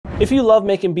If you love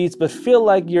making beats but feel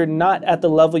like you're not at the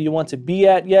level you want to be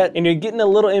at yet, and you're getting a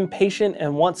little impatient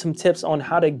and want some tips on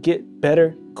how to get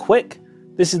better quick,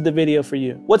 this is the video for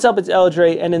you. What's up, it's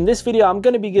L.Dre, and in this video, I'm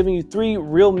gonna be giving you 3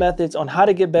 real methods on how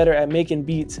to get better at making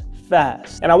beats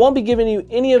fast. And I won't be giving you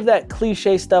any of that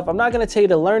cliche stuff. I'm not gonna tell you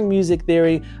to learn music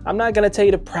theory. I'm not gonna tell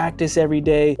you to practice every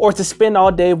day or to spend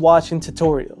all day watching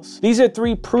tutorials. These are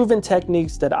 3 proven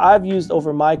techniques that I've used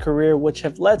over my career, which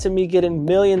have led to me getting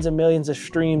millions and millions of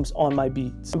streams on my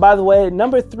beats. And by the way,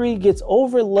 number 3 gets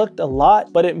overlooked a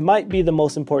lot, but it might be the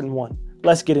most important one.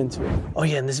 Let's get into it. Oh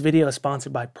yeah, and this video is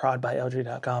sponsored by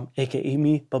prodbyldre.com, aka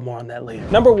me, but more on that later.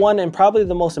 Number 1, and probably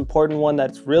the most important one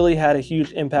that's really had a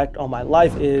huge impact on my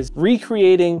life, is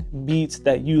recreating beats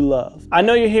that you love. I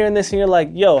know you're hearing this and you're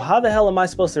like, yo, how the hell am I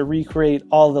supposed to recreate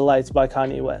All the Lights by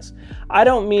Kanye West? I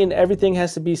don't mean everything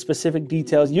has to be specific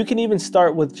details. You can even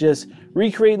start with just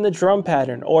recreating the drum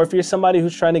pattern, or if you're somebody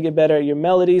who's trying to get better at your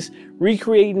melodies,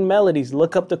 recreating melodies.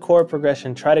 Look up the chord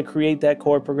progression, try to create that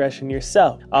chord progression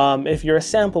yourself. If you're a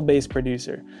sample-based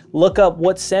producer, look up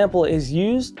what sample is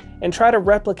used and try to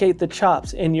replicate the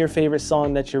chops in your favorite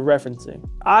song that you're referencing.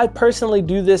 I personally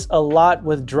do this a lot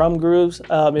with drum grooves.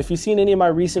 If you've seen any of my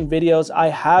recent videos, I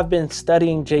have been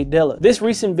studying J Dilla. This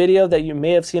recent video that you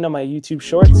may have seen on my YouTube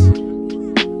shorts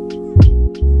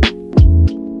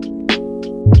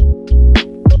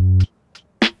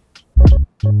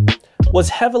was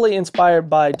heavily inspired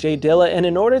by J Dilla, and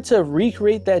in order to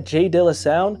recreate that J Dilla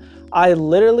sound, I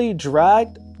literally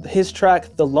dragged his track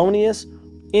Thelonious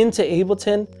into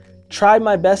Ableton, tried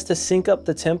my best to sync up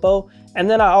the tempo, and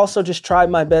then I also just tried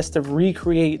my best to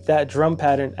recreate that drum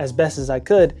pattern as best as I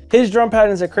could. His drum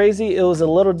patterns are crazy. It was a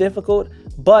little difficult,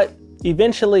 but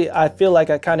eventually I feel like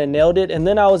I kind of nailed it, and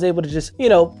then I was able to just,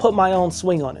 put my own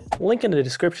swing on it. Link in the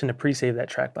description to pre-save that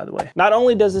track, by the way. Not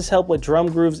only does this help with drum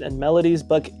grooves and melodies,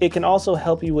 but it can also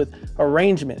help you with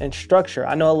arrangement and structure.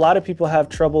 I know a lot of people have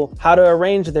trouble how to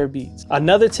arrange their beats.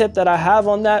 Another tip that I have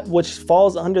on that, which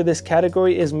falls under this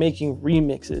category, is making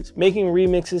remixes. Making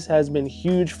remixes has been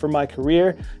huge for my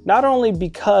career, not only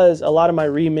because a lot of my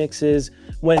remixes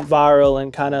went viral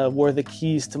and kind of were the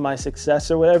keys to my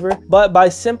success or whatever, but by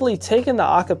simply taking the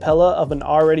acapella of an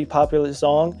already popular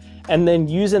song and then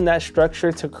using that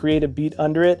structure to create a beat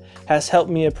under it has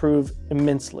helped me improve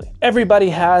immensely. Everybody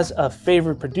has a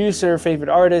favorite producer, favorite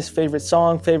artist, favorite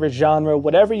song, favorite genre,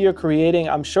 whatever you're creating.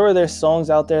 I'm sure there's songs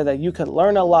out there that you could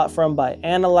learn a lot from by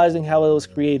analyzing how it was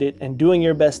created and doing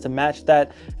your best to match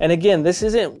that. And again,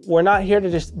 we're not here to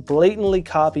just blatantly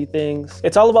copy things.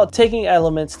 It's all about taking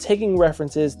elements, taking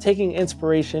references, taking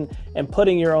inspiration, and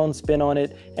putting your own spin on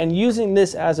it, and using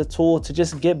this as a tool to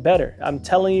just get better. I'm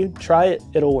telling you, try it,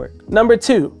 it'll work. Number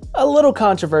 2, a little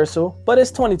controversial, but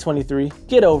it's 2023,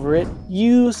 get over it.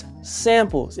 Use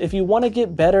samples. If you want to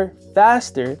get better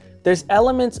faster, there's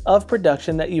elements of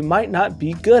production that you might not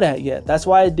be good at yet. That's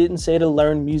why I didn't say to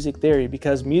learn music theory,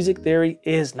 because music theory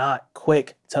is not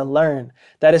quick to learn.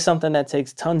 That is something that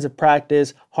takes tons of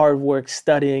practice, hard work,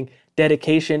 studying,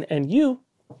 dedication, and you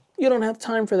don't have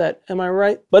time for that, am I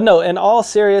right? But no, in all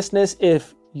seriousness,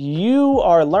 if you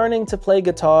are learning to play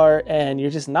guitar and you're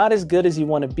just not as good as you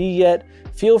want to be yet,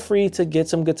 feel free to get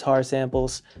some guitar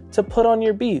samples to put on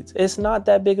your beats. It's not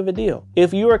that big of a deal.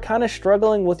 If you are kind of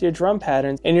struggling with your drum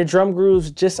patterns and your drum grooves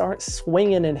just aren't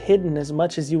swinging and hidden as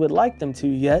much as you would like them to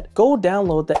yet, go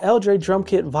download the L.Dre Drum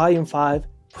Kit Volume 5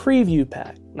 preview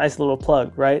pack. Nice little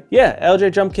plug, right? Yeah,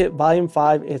 L.Dre Drum Kit Volume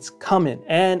 5, it's coming,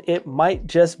 and it might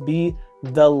just be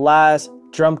the last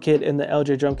drum kit in the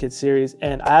L.Dre Drum Kit series.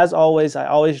 And as always, I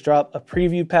always drop a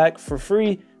preview pack for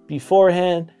free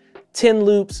beforehand. 10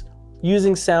 loops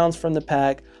using sounds from the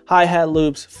pack, hi-hat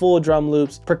loops, full drum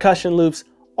loops, percussion loops,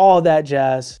 all that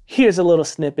jazz. Here's a little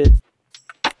snippet.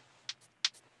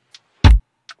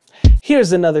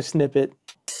 Here's another snippet.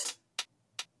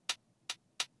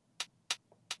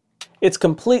 It's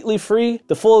completely free.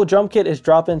 The full drum kit is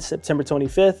dropping September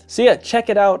 25th. So yeah, check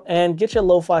it out and get your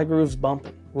lo-fi grooves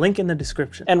bumping. Link in the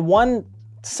description. And one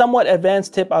somewhat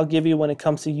advanced tip I'll give you when it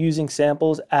comes to using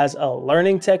samples as a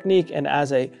learning technique and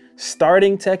as a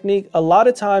starting technique. A lot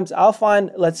of times I'll find,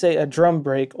 let's say, a drum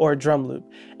break or a drum loop,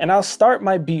 and I'll start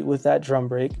my beat with that drum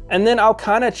break, and then I'll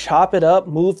kind of chop it up,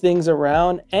 move things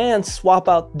around, and swap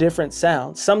out different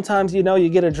sounds. Sometimes, you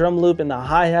get a drum loop and the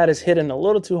hi-hat is hitting a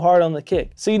little too hard on the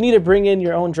kick, so you need to bring in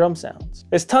your own drum sounds.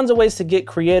 There's tons of ways to get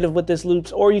creative with these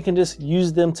loops, or you can just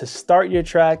use them to start your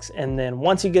tracks, and then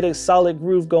once you get a solid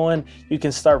groove going, you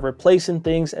can start replacing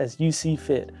things as you see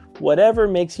fit. Whatever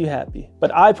makes you happy.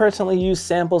 But I personally use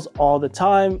samples all the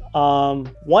time.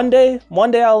 One day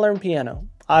I'll learn piano.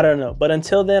 I don't know. But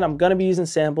until then, I'm gonna be using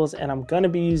samples and I'm gonna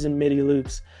be using MIDI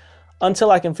loops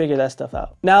until I can figure that stuff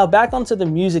out. Now back onto the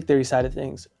music theory side of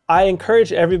things. I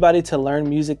encourage everybody to learn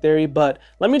music theory, but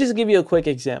let me just give you a quick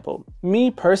example.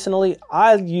 Me personally,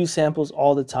 I use samples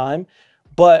all the time,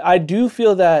 but I do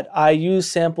feel that I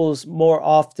use samples more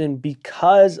often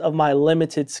because of my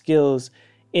limited skills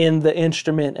in the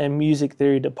instrument and music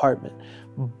theory department.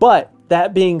 But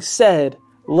that being said,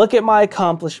 look at my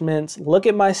accomplishments, look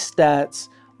at my stats,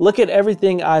 look at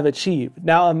everything I've achieved.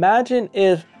 Now imagine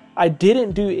if I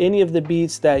didn't do any of the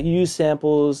beats that use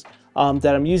samples,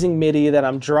 that I'm using MIDI, that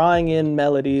I'm drawing in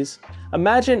melodies.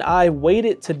 Imagine I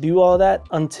waited to do all that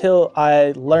until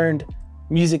I learned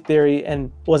music theory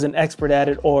and was an expert at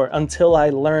it, or until I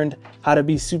learned how to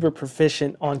be super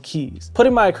proficient on keys.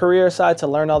 Putting my career aside to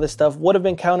learn all this stuff would have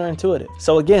been counterintuitive.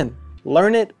 So again,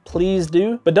 learn it, please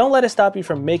do, but don't let it stop you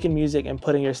from making music and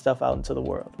putting your stuff out into the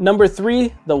world. Number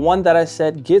 3, the one that I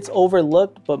said gets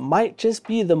overlooked, but might just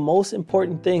be the most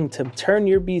important thing to turn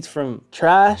your beats from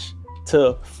trash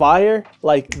to fire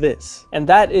like this. And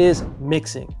that is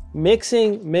mixing.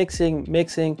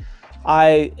 Mixing.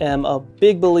 I am a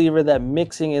big believer that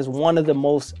mixing is one of the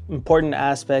most important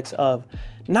aspects of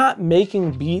not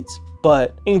making beats,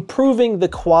 but improving the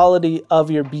quality of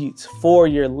your beats for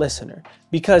your listener.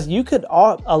 Because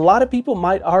a lot of people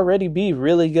might already be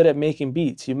really good at making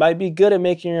beats. You might be good at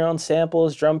making your own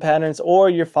samples, drum patterns,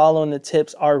 or you're following the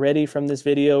tips already from this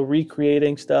video,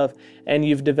 recreating stuff, and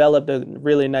you've developed a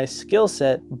really nice skill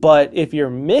set. But if your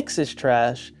mix is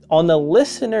trash, on the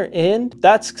listener end,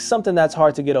 that's something that's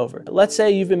hard to get over. Let's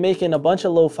say you've been making a bunch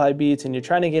of lo-fi beats and you're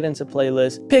trying to get into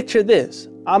playlists. Picture this.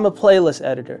 I'm a playlist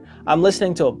editor. I'm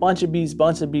listening to a bunch of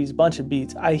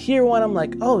beats. I hear one, I'm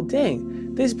like, oh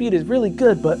dang, this beat is really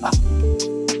good, but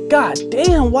god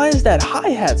damn, why is that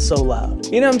hi-hat so loud?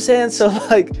 You know what I'm saying? So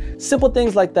like simple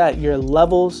things like that, your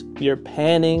levels, your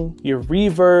panning, your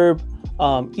reverb,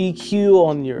 EQ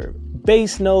on your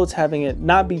bass notes, having it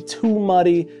not be too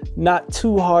muddy, not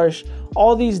too harsh.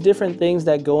 All these different things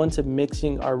that go into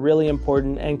mixing are really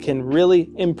important and can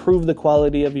really improve the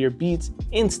quality of your beats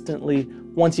instantly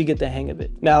once you get the hang of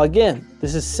it. Now again,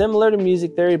 this is similar to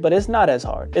music theory, but it's not as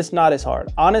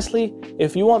hard. Honestly,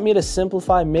 if you want me to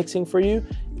simplify mixing for you,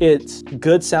 it's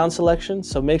good sound selection.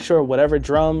 So make sure whatever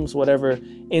drums, whatever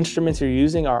instruments you're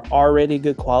using are already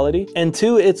good quality. And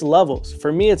 2, it's levels.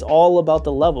 For me, it's all about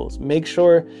the levels. Make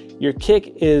sure your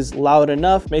kick is loud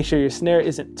enough. Make sure your snare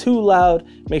isn't too loud.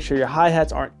 Make sure your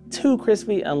hi-hats aren't too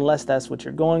crispy, unless that's what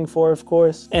you're going for, of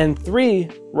course. And 3,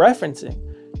 referencing.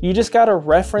 You just gotta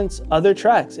reference other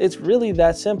tracks. It's really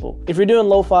that simple. If you're doing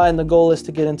lo-fi and the goal is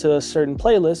to get into a certain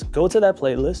playlist, go to that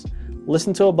playlist,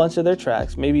 listen to a bunch of their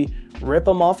tracks, maybe rip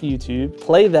them off YouTube,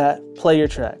 play that, play your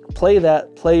track, play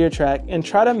that, play your track, and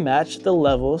try to match the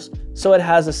levels so it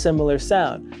has a similar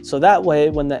sound. So that way,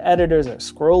 when the editors are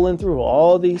scrolling through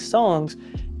all these songs,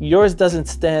 yours doesn't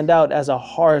stand out as a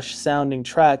harsh sounding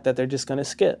track that they're just gonna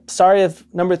skip. Sorry if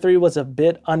number 3 was a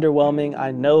bit underwhelming.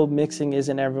 I know mixing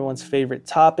isn't everyone's favorite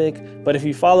topic, but if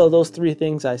you follow those 3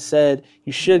 things I said,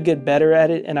 you should get better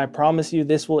at it, and I promise you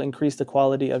this will increase the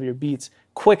quality of your beats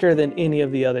quicker than any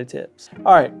of the other tips.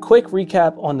 All right, quick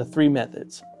recap on the 3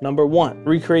 methods. Number 1,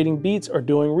 recreating beats or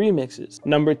doing remixes.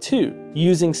 Number 2,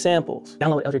 using samples.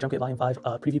 Download L.Dre Drum Kit Volume 5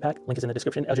 preview pack. Link is in the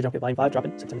description. L.Dre Drum Kit Volume 5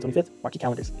 dropping September 25th. Mark your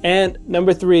calendars. And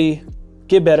number 3,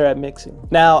 get better at mixing.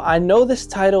 Now, I know this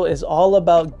title is all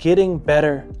about getting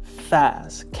better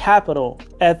fast, capital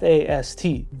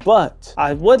F-A-S-T, but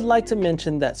I would like to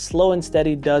mention that slow and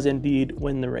steady does indeed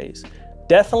win the race.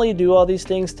 Definitely do all these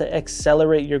things to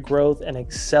accelerate your growth and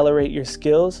accelerate your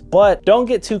skills, but don't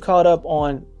get too caught up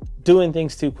on doing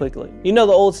things too quickly. You know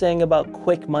the old saying about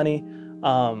quick money?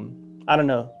 I don't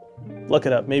know, look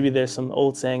it up. Maybe there's some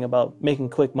old saying about making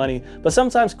quick money, but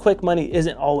sometimes quick money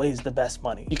isn't always the best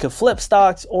money. You could flip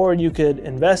stocks, or you could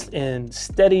invest in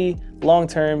steady,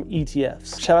 long-term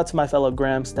ETFs. Shout out to my fellow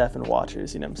Graham, Stephan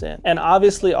watchers, you know what I'm saying? And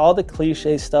obviously all the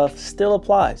cliche stuff still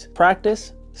applies.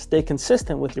 Practice, stay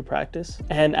consistent with your practice,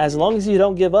 and as long as you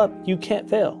don't give up, you can't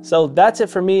fail. So that's it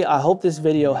for me. I hope this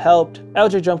video helped.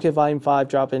 L.Dre Drum Kit Volume 5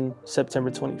 dropping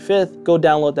September 25th. Go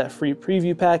download that free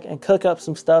preview pack and cook up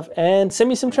some stuff and send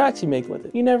me some tracks you make with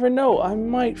it. You never know, I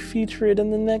might feature it in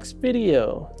the next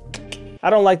video. I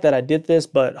don't like that I did this,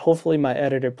 but hopefully my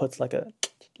editor puts like a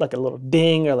little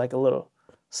ding or like a little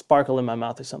sparkle in my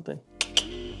mouth or something.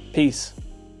 Peace.